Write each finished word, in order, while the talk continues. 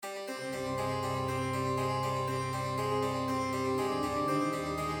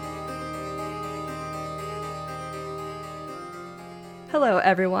Hello,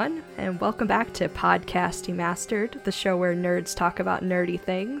 everyone, and welcome back to Podcasting Mastered, the show where nerds talk about nerdy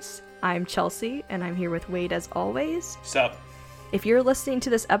things. I'm Chelsea, and I'm here with Wade as always. Sup? If you're listening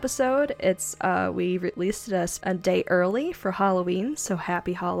to this episode, we released it a day early for Halloween, so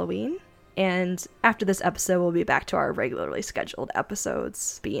happy Halloween. And after this episode, we'll be back to our regularly scheduled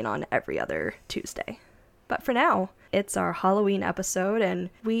episodes, being on every other Tuesday. But for now, it's our Halloween episode, and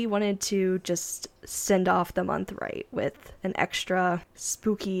we wanted to just send off the month right with an extra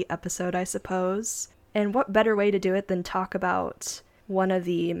spooky episode, I suppose. And what better way to do it than talk about one of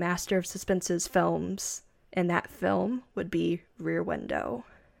the Master of Suspense's films, and that film would be Rear Window.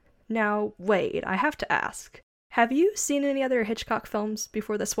 Now, Wade, I have to ask, have you seen any other Hitchcock films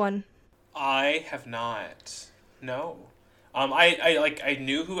before this one? I have not. No. I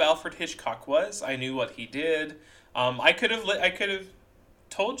knew who Alfred Hitchcock was. I knew what he did. I could have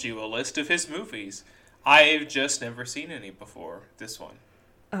told you a list of his movies. I've just never seen any before this one.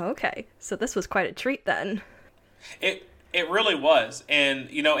 Oh, okay. So this was quite a treat then. It really was, and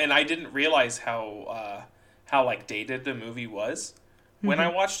I didn't realize how dated the movie was when I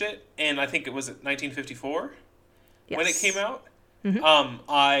watched it, and I think it was 1954 when it came out. Mm-hmm.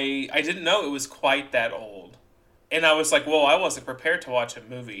 I didn't know it was quite that old. And I was like, whoa, I wasn't prepared to watch a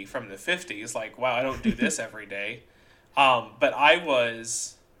movie from the 50s. Like, wow, I don't do this every day. But I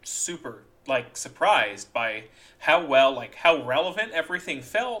was super, surprised by how relevant everything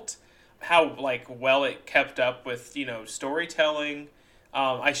felt, how, well it kept up with, storytelling.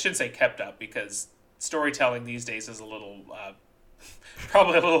 I shouldn't say kept up, because storytelling these days is a little,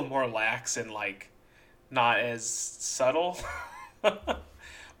 probably a little more lax and, not as subtle.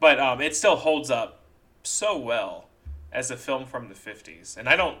 But it still holds up so well as a film from the 50s, and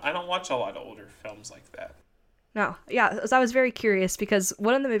I don't watch a lot of older films like that. No, yeah, I was very curious because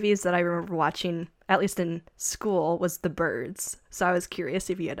one of the movies that I remember watching, at least in school, was The Birds. So I was curious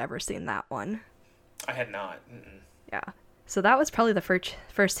if you had ever seen that one. I had not. Mm-mm. Yeah. So that was probably the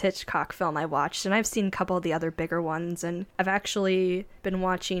first Hitchcock film I watched, and I've seen a couple of the other bigger ones, and I've actually been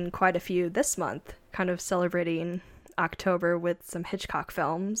watching quite a few this month, kind of celebrating October with some Hitchcock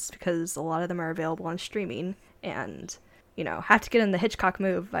films because a lot of them are available on streaming, and have to get in the Hitchcock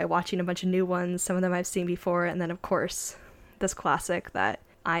move by watching a bunch of new ones. Some of them I've seen before, and then of course this classic that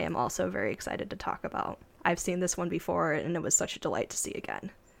I am also very excited to talk about. I've seen this one before, and it was such a delight to see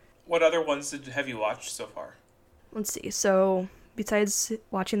again. What other ones have you watched so far? Let's see. So besides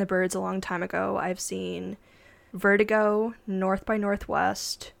watching The Birds a long time ago, I've seen Vertigo, North by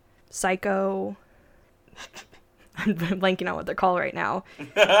Northwest, Psycho. I'm blanking on what they're called right now.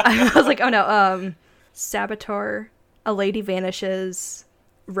 I was like, oh no, Saboteur, A Lady Vanishes,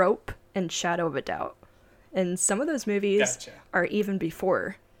 Rope, and Shadow of a Doubt. And some of those movies are even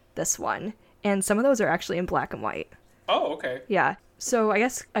before this one. And some of those are actually in black and white. Oh, okay. Yeah. So I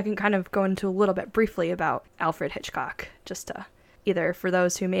guess I can kind of go into a little bit briefly about Alfred Hitchcock, just to either for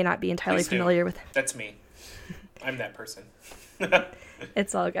those who may not be entirely familiar with. That's me. I'm that person.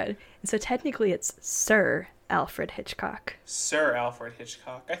 It's all good. And so technically it's Sir Alfred Hitchcock. Sir Alfred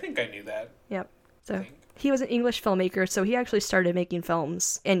Hitchcock. I think I knew that. Yep. So he was an English filmmaker, so he actually started making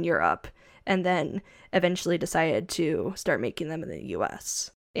films in Europe and then eventually decided to start making them in the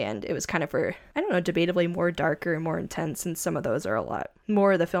US. And it was kind of for, debatably more darker and more intense, and some of those are a lot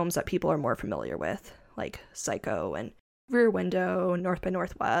more of the films that people are more familiar with, like Psycho and Rear Window, North by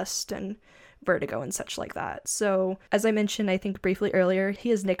Northwest, and Vertigo and such like that. So, as I mentioned, I think briefly earlier, he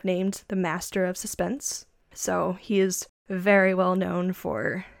is nicknamed the Master of Suspense. So he is very well known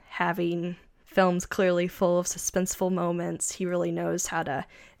for having films clearly full of suspenseful moments. He really knows how to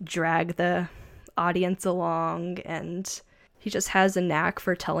drag the audience along, and he just has a knack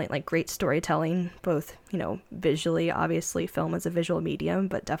for telling great storytelling, both, visually. Obviously, film is a visual medium,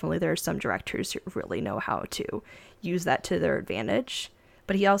 but definitely there are some directors who really know how to use that to their advantage.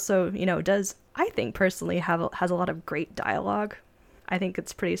 But he also, does, I think personally, has a lot of great dialogue. I think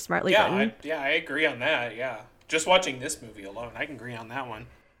it's pretty smartly written. I agree on that, yeah. Just watching this movie alone, I can agree on that one.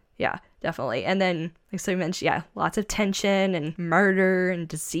 Yeah, definitely. And then, so you mentioned, lots of tension and murder and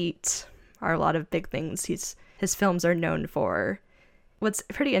deceit are a lot of big things his films are known for. What's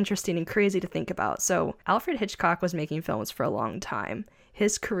pretty interesting and crazy to think about. So Alfred Hitchcock was making films for a long time.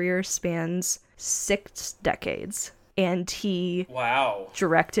 His career spans 6 decades, and he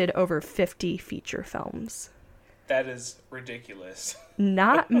directed over 50 feature films. That is ridiculous.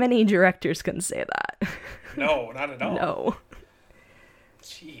 Not many directors can say that. No, not at all. No.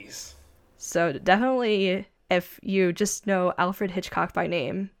 Jeez. So definitely, if you just know Alfred Hitchcock by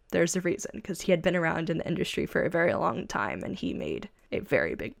name, there's a reason, because he had been around in the industry for a very long time, and he made a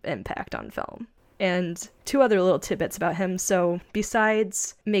very big impact on film. And two other little tidbits about him. So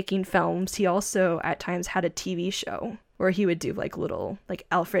besides making films, he also at times had a TV show where he would do like little, like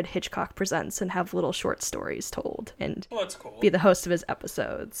Alfred Hitchcock Presents and have little short stories told and that's cool. Be the host of his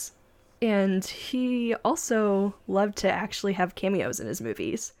episodes. And he also loved to actually have cameos in his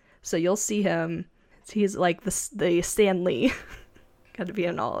movies. So you'll see him, he's like the Stan Lee. Got to be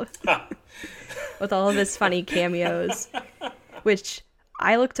in all of with all of his funny cameos, which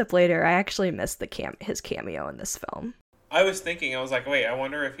I looked up later. I actually missed his cameo in this film. I was thinking, I was like, wait, I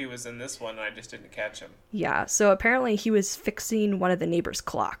wonder if he was in this one and I just didn't catch him. Yeah, so apparently he was fixing one of the neighbors'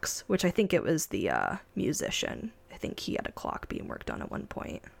 clocks, which I think it was the musician. I think he had a clock being worked on at one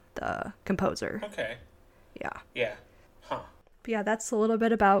point, the composer. Okay. Yeah. Yeah. Huh. But yeah, that's a little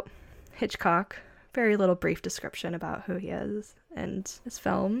bit about Hitchcock. Very little brief description about who he is and his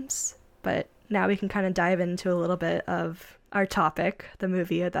films. But now we can kind of dive into a little bit of our topic, the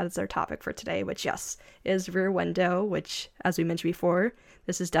movie that is our topic for today, which, yes, is Rear Window, which, as we mentioned before,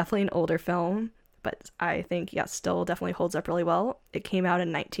 this is definitely an older film, but I think, yes, still definitely holds up really well. It came out in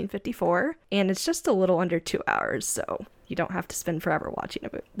 1954, and it's just a little under 2 hours, so you don't have to spend forever watching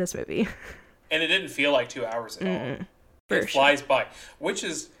this movie. And it didn't feel like 2 hours at all. It sure. flies by, which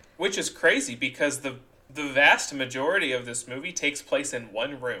is crazy because the vast majority of this movie takes place in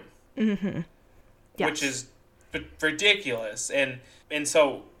one room. Mm-hmm. Yes. Which is ridiculous. And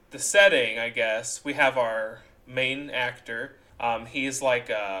so the setting, I guess, we have our main actor. He's like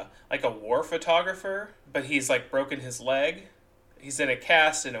a war photographer, but he's like broken his leg. He's in a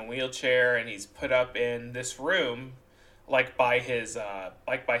cast in a wheelchair, and he's put up in this room, like by his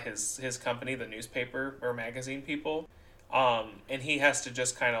company, the newspaper or magazine people. And he has to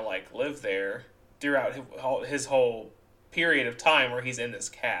just kind of like live there throughout his whole period of time where he's in this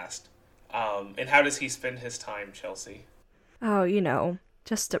cast. And how does he spend his time, Chelsea? Oh,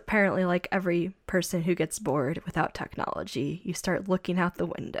 just apparently like every person who gets bored without technology, you start looking out the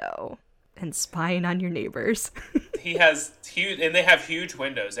window and spying on your neighbors. He has and they have huge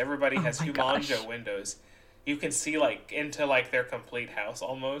windows. Everybody has humongo windows. You can see like into like their complete house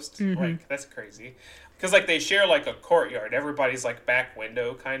almost. Mm-hmm. Like that's crazy. Because like they share like a courtyard. Everybody's like back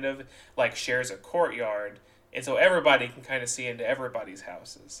window kind of like shares a courtyard. And so everybody can kind of see into everybody's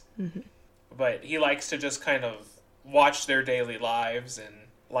houses. Mm-hmm. But he likes to just kind of watch their daily lives, and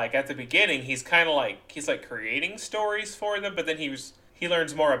like at the beginning he's creating stories for them, but then he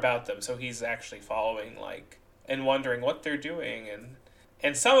learns more about them, so he's actually following like and wondering what they're doing,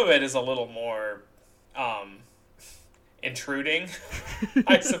 and some of it is a little more intruding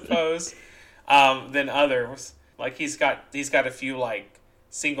I suppose than others. Like he's got a few like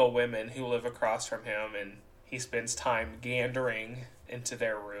single women who live across from him, and he spends time gandering into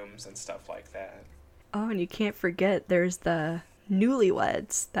their rooms and stuff like that. Oh, and you can't forget there's the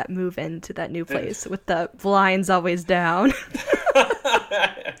newlyweds that move into that new place with the blinds always down.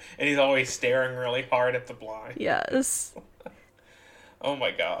 And he's always staring really hard at the blind. Yes. Oh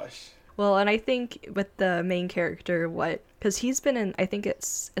my gosh. Well, and I think with the main character, because he's been in, I think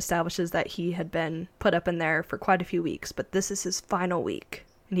it establishes that he had been put up in there for quite a few weeks, but this is his final week,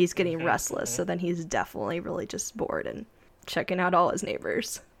 and he's getting restless, so then he's definitely really just bored and checking out all his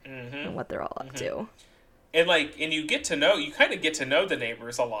neighbors and what they're all up to. And you kind of get to know the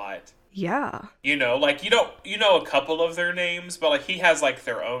neighbors a lot. Yeah. Like you know a couple of their names, but like he has like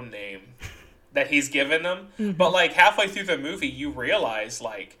their own name that he's given them. Mm-hmm. But like halfway through the movie, you realize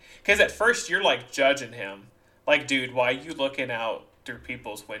like, because at first you're like judging him, like, dude, why are you looking out through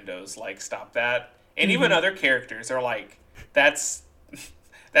people's windows? Like, stop that. And even other characters are like, that's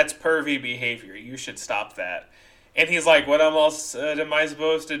pervy behavior. You should stop that. And he's like, what else am I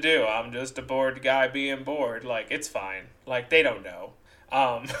supposed to do? I'm just a bored guy being bored. Like, it's fine. Like, they don't know.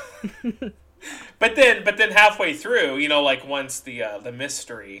 But then halfway through, like once the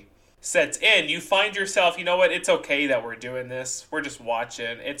mystery sets in, you find yourself, you know what? It's okay that we're doing this. We're just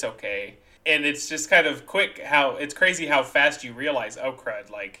watching. It's okay. And it's just kind of it's crazy how fast you realize, oh crud,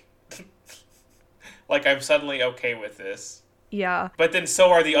 like I'm suddenly okay with this. Yeah. But then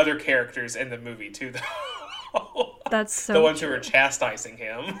so are the other characters in the movie too, though. That's so the ones true. who are chastising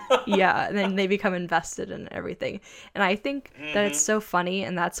him. Yeah, and then they become invested in everything. And I think that it's so funny,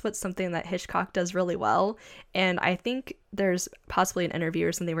 and that's something that Hitchcock does really well. And I think there's possibly an interview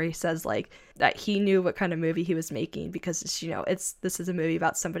or something where he says like that he knew what kind of movie he was making because this is a movie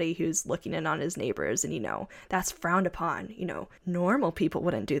about somebody who's looking in on his neighbors, and that's frowned upon. Normal people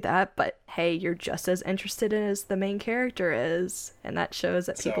wouldn't do that, but hey, you're just as interested in as the main character is, and that shows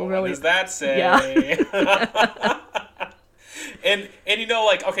that people really. What does that say? Yeah. and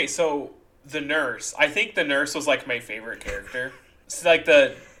okay, so the nurse. I think the nurse was like my favorite character. It's like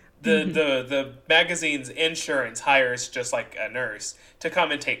the the magazine's insurance hires just like a nurse to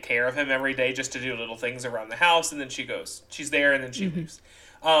come and take care of him every day, just to do little things around the house, and then she's there, and then she leaves.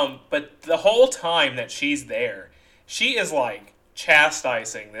 But the whole time that she's there, she is like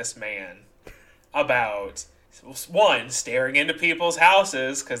chastising this man about, one, staring into people's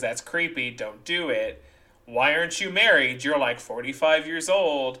houses, because that's creepy, don't do it. Why aren't you married? You're like 45 years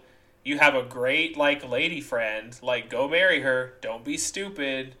old. You have a great like lady friend. Like, go marry her. Don't be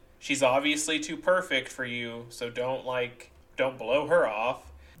stupid. She's obviously too perfect for you, so don't blow her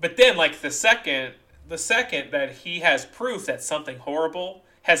off. But then, like, the second that he has proof that something horrible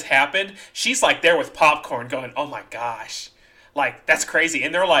has happened, she's like there with popcorn going, oh my gosh, like, that's crazy.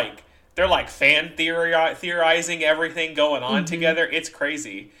 And they're like fan theorizing everything going on together. It's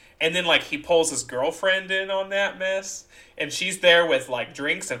crazy. And then, like, he pulls his girlfriend in on that mess, and she's there with like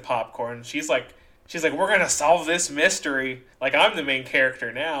drinks and popcorn. She's like, we're gonna solve this mystery. Like, I'm the main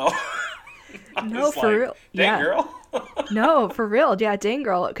character now. No, for real. Dang, girl. No, for real. Yeah, dang,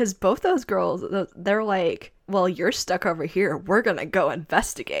 girl. Because both those girls, they're like, well, you're stuck over here. We're gonna go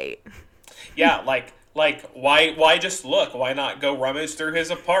investigate. Yeah, like why just look? Why not go rummage through his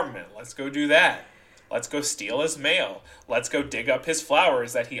apartment? Let's go do that. Let's go steal his mail. Let's go dig up his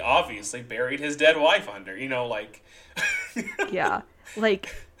flowers that he obviously buried his dead wife under. You know, like. Yeah,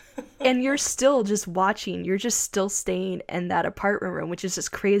 like. And you're still just watching. You're just still staying in that apartment room, which is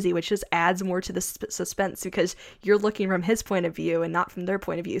just crazy, which just adds more to the suspense, because you're looking from his point of view and not from their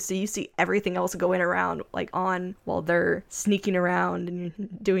point of view. So you see everything else going around, like, on while they're sneaking around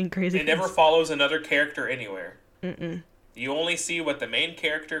and doing crazy things. It never follows another character anywhere. You only see what the main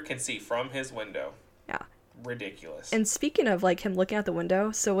character can see from his window. Yeah. Ridiculous. And speaking of, like, him looking out the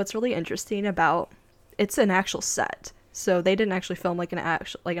window, so what's really interesting about, it's an actual set. So they didn't actually film like an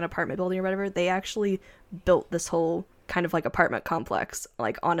apartment building or whatever. They actually built this whole kind of like apartment complex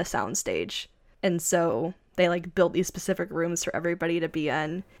like on a soundstage. And so they like built these specific rooms for everybody to be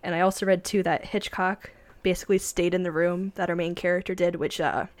in. And I also read too that Hitchcock basically stayed in the room that our main character did, which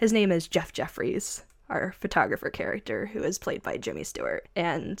his name is Jeff Jeffries, our photographer character, who is played by Jimmy Stewart.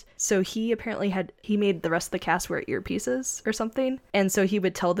 And so he apparently he made the rest of the cast wear earpieces or something. And so he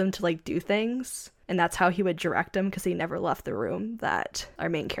would tell them to like do things. And that's how he would direct them, because he never left the room that our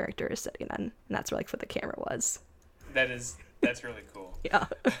main character is sitting in. And that's where like what the camera was. That's really cool. Yeah.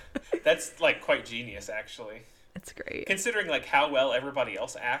 That's like quite genius, actually. It's great. Considering like how well everybody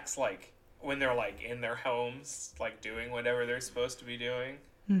else acts like when they're like in their homes, like doing whatever they're supposed to be doing.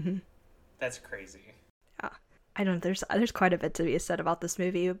 Mm-hmm. That's crazy. Yeah. I don't know, there's quite a bit to be said about this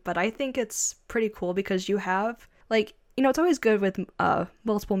movie, but I think it's pretty cool because you have like, you know, it's always good with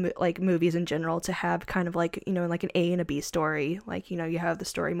multiple like movies in general to have kind of like, you know, like an A and a B story. Like, you know, you have the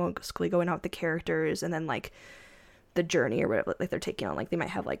story mostly going out with the characters, and then like the journey or whatever like they're taking on. Like they might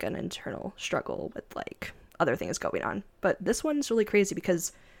have like an internal struggle with like other things going on. But this one's really crazy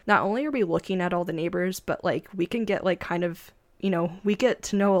because not only are we looking at all the neighbors, but like we can get like kind of, you know, we get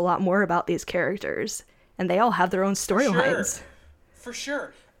to know a lot more about these characters, and they all have their own storylines. For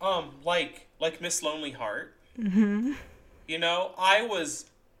sure. Like Miss Lonely Heart. Mm-hmm. You know, I was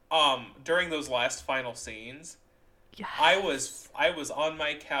during those last final scenes, yes. I was on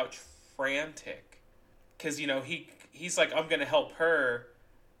my couch frantic, because you know he's like, I'm gonna help her,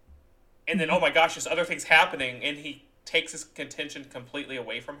 and then oh my gosh, there's other things happening, and he takes his contention completely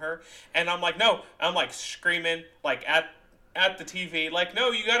away from her, and I'm like, no, I'm like screaming like at the TV, like,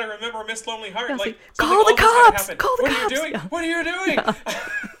 no, you gotta remember Miss Lonely Heart, like call the cops, call the cops. What are you doing? Yeah. What are you doing? Yeah.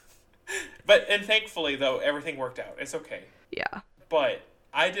 And thankfully, though, everything worked out. It's okay. Yeah. But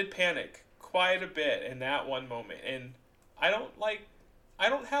I did panic quite a bit in that one moment. And I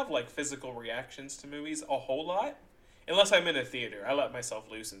don't have, like, physical reactions to movies a whole lot. Unless I'm in a theater. I let myself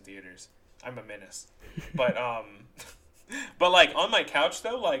loose in theaters. I'm a menace. But, like, on my couch,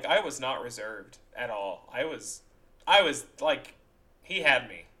 though, like, I was not reserved at all. I was, like, he had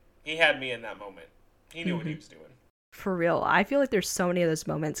me. He had me in that moment. He knew what he was doing. For real, I feel like there's so many of those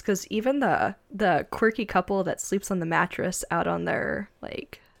moments, because even the quirky couple that sleeps on the mattress out on their,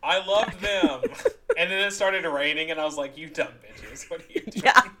 like... I loved them! And then it started raining, and I was like, you dumb bitches, what are you doing?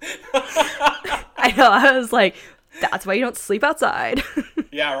 Yeah. I know, I was like, that's why you don't sleep outside.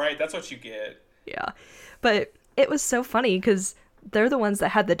 Yeah, right, that's what you get. Yeah. But it was so funny, because they're the ones that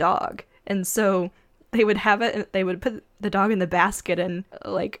had the dog, and so... they would have it, and they would put the dog in the basket and,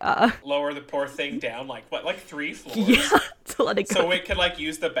 like, lower the poor thing down, like, what, like 3 floors? Yeah, to let it go. So it could, like,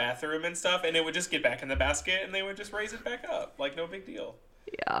 use the bathroom and stuff, and it would just get back in the basket, and they would just raise it back up. Like, no big deal.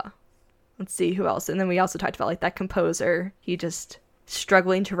 Yeah. Let's see, who else? And then we also talked about, like, that composer. He just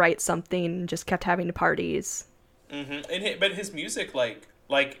struggling to write something, just kept having parties. Mm-hmm. But his music, like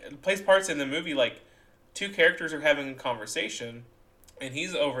Like, plays parts in the movie, like, two characters are having a conversation, and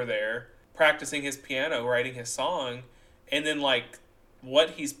he's over there practicing his piano, writing his song, and then, like,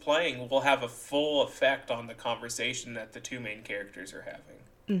 what he's playing will have a full effect on the conversation that the two main characters are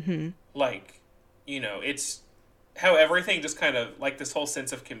having. Mm-hmm. Like, it's how everything just kind of, like, this whole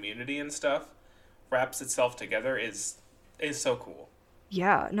sense of community and stuff wraps itself together is so cool.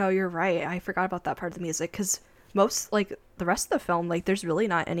 Yeah, no, you're right. I forgot about that part of the music, because most, like, the rest of the film, like, there's really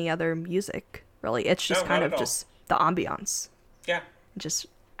not any other music, really. It's just kind of just the ambiance. Yeah. It just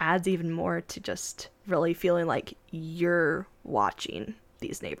adds even more to just really feeling like you're watching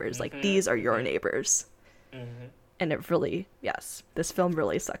these neighbors. Mm-hmm. Like, these are your neighbors. Mm-hmm. And it really, yes, this film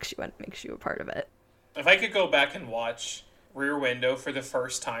really sucks you in, makes you a part of it. If I could go back and watch Rear Window for the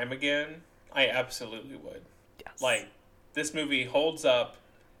first time again, I absolutely would. Yes. Like, this movie holds up.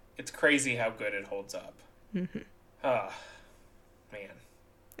 It's crazy how good it holds up. Mm-hmm. Man.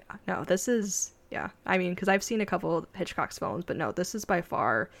 Yeah, no, this is, yeah. I mean, because I've seen a couple of Hitchcock's films, but no, this is by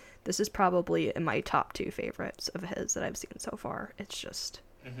far, this is probably in my top 2 favorites of his that I've seen so far. It's just,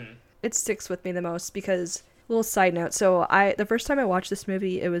 it sticks with me the most because, little side note, so the first time I watched this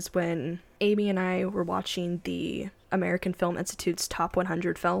movie, it was when Amy and I were watching the American Film Institute's top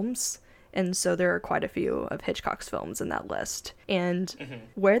 100 films. And so there are quite a few of Hitchcock's films in that list. And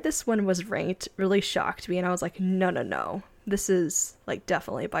where this one was ranked really shocked me. And I was like, no. This is, like,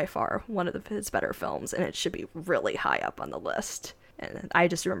 definitely by far one of his better films. And it should be really high up on the list. And I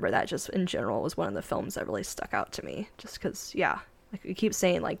just remember that just in general was one of the films that really stuck out to me. Just because, yeah, like we keep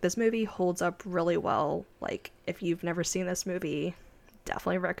saying, like, this movie holds up really well. Like, if you've never seen this movie,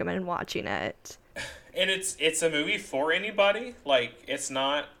 definitely recommend watching it. And it's a movie for anybody. Like, it's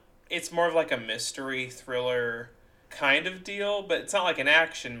more of like a mystery thriller kind of deal, but it's not like an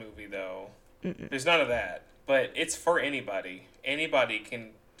action movie, though. Mm-mm. There's none of that. But it's for anybody. Anybody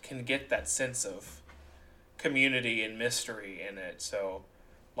can get that sense of community and mystery in it. So,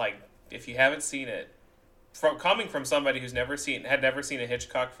 like, if you haven't seen it, coming from somebody who's had never seen a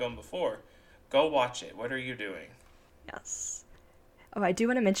Hitchcock film before, go watch it. What are you doing? Yes. Oh, I do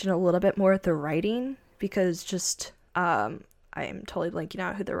want to mention a little bit more of the writing, because just, I am totally blanking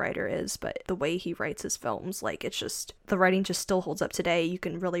out who the writer is, but the way he writes his films, like, it's just, the writing just still holds up today. You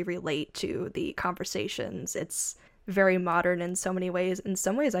can really relate to the conversations. It's very modern in so many ways. In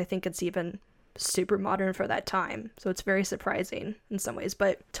some ways, I think it's even super modern for that time. So it's very surprising in some ways.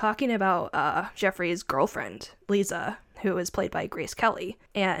 But talking about Jeffrey's girlfriend, Lisa, who is played by Grace Kelly,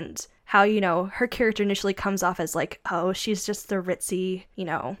 and how, her character initially comes off as like, oh, she's just the ritzy,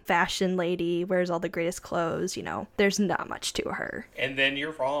 fashion lady, wears all the greatest clothes, there's not much to her. And then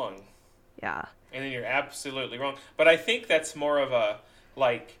you're wrong. Yeah. And then you're absolutely wrong. But I think that's more of a,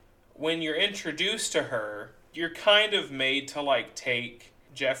 like, when you're introduced to her, you're kind of made to, like, take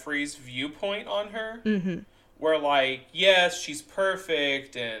Jeffrey's viewpoint on her. Mm-hmm. Where, like, yes, she's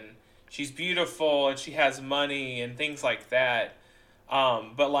perfect, and she's beautiful, and she has money, and things like that.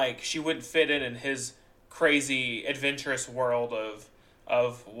 But, like, she wouldn't fit in his crazy, adventurous world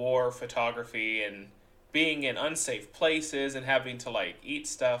of war photography and being in unsafe places and having to, like, eat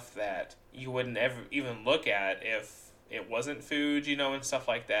stuff that you wouldn't ever even look at if it wasn't food, and stuff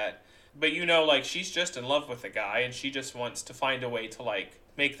like that. But, like, she's just in love with the guy, and she just wants to find a way to, like,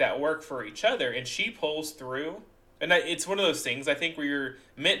 make that work for each other, and she pulls through. And it's one of those things, I think, where you're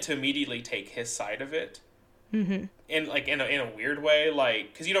meant to immediately take his side of it. Mm-hmm. And, like, in a weird way,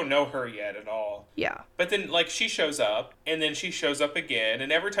 like, because you don't know her yet at all. Yeah. But then, like, she shows up, and then she shows up again,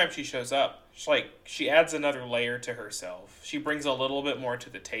 and every time she shows up, she adds another layer to herself. She brings a little bit more to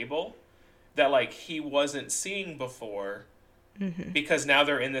the table that, like, he wasn't seeing before. Mm-hmm. Because now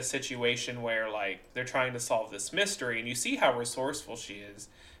they're in this situation where, like, they're trying to solve this mystery, and you see how resourceful she is,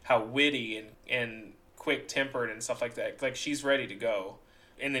 how witty and quick-tempered and stuff like that. Like, she's ready to go.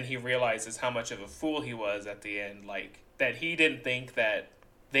 And then he realizes how much of a fool he was at the end, like, that he didn't think that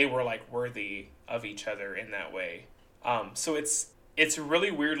they were, like, worthy of each other in that way. So it's a really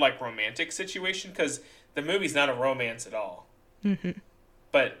weird, like, romantic situation, because the movie's not a romance at all. Mm-hmm.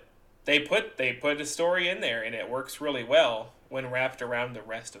 But they put a story in there, and it works really well when wrapped around the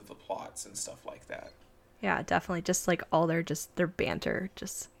rest of the plots and stuff like that. Yeah, definitely. Just like all their banter,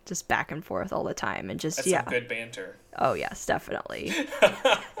 just back and forth all the time, and just, That's yeah, some good banter. Oh yes, definitely.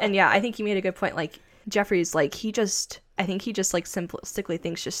 And yeah, I think you made a good point. Like, Jeffrey's, like, I think he just like simplistically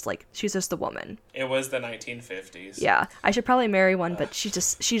thinks just like she's just the woman. It was the 1950s. Yeah, I should probably marry one, but she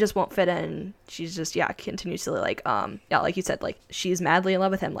just won't fit in. She's just, yeah, continuously like like you said, like, she's madly in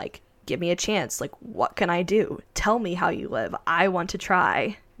love with him. Like, give me a chance. Like, what can I do? Tell me how you live. I want to try.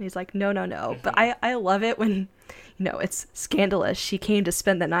 And he's like, no. Mm-hmm. But I love it when it's scandalous. She came to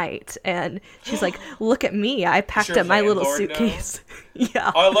spend the night. And she's like, look at me. I packed up my little suitcase.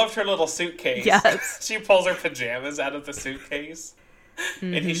 Yeah. Oh, I loved her little suitcase. Yes. She pulls her pajamas out of the suitcase.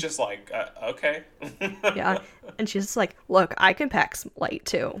 Mm-hmm. And he's just like, okay. Yeah. And she's just like, look, I can pack light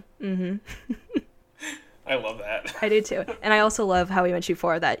too. Mm-hmm. I love that. I do too. And I also love how we mentioned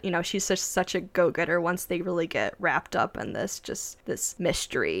before that, she's such a go-getter once they really get wrapped up in this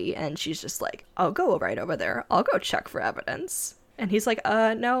mystery. And she's just like, I'll go right over there. I'll go check for evidence. And he's like,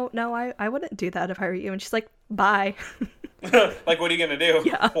 no, I wouldn't do that if I were you. And she's like, bye. Like, what are you going to do?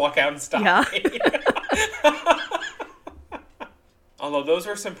 Yeah. Walk out and stop yeah. me? Although those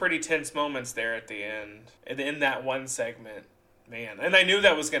were some pretty tense moments there at the end. In that one segment. Man, and I knew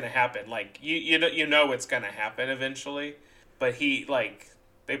that was going to happen. Like, you know it's going to happen eventually. But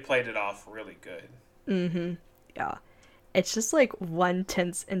they played it off really good. Mm-hmm. Yeah. It's just like one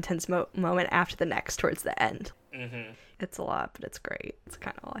intense moment after the next towards the end. Mm-hmm. It's a lot, but it's great. It's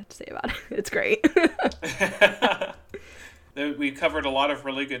kind of all I have to say about it. It's great. We covered a lot of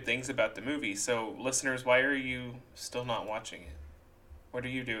really good things about the movie. So, listeners, why are you still not watching it? What are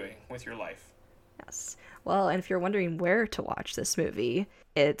you doing with your life? Yes. Well, and if you're wondering where to watch this movie,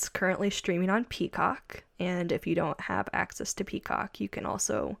 it's currently streaming on Peacock. And if you don't have access to Peacock, you can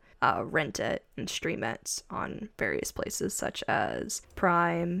also rent it and stream it on various places such as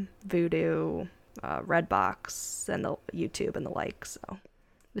Prime, Vudu, Redbox, and the YouTube and the like. So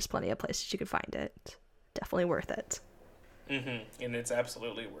there's plenty of places you can find it. Definitely worth it. Mm-hmm. And it's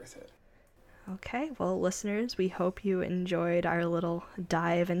absolutely worth it. Okay, well, listeners, we hope you enjoyed our little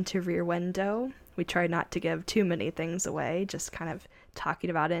dive into Rear Window. We tried not to give too many things away, just kind of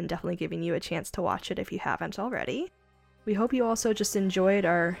talking about it and definitely giving you a chance to watch it if you haven't already. We hope you also just enjoyed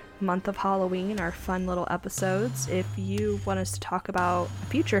our month of Halloween, our fun little episodes. If you want us to talk about a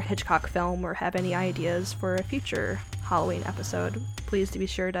future Hitchcock film or have any ideas for a future Halloween episode, please be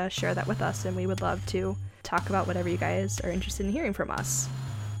sure to share that with us, and we would love to talk about whatever you guys are interested in hearing from us.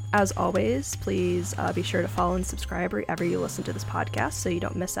 As always, please be sure to follow and subscribe wherever you listen to this podcast so you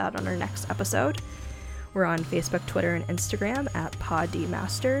don't miss out on our next episode. We're on Facebook, Twitter, and Instagram at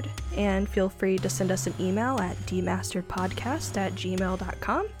PodDemastered, and feel free to send us an email at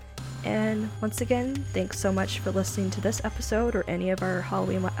demasteredpodcast@gmail.com. And once again, thanks so much for listening to this episode or any of our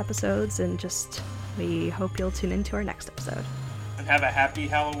Halloween episodes, and we hope you'll tune into our next episode. And have a happy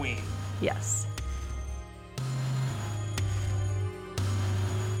Halloween. Yes.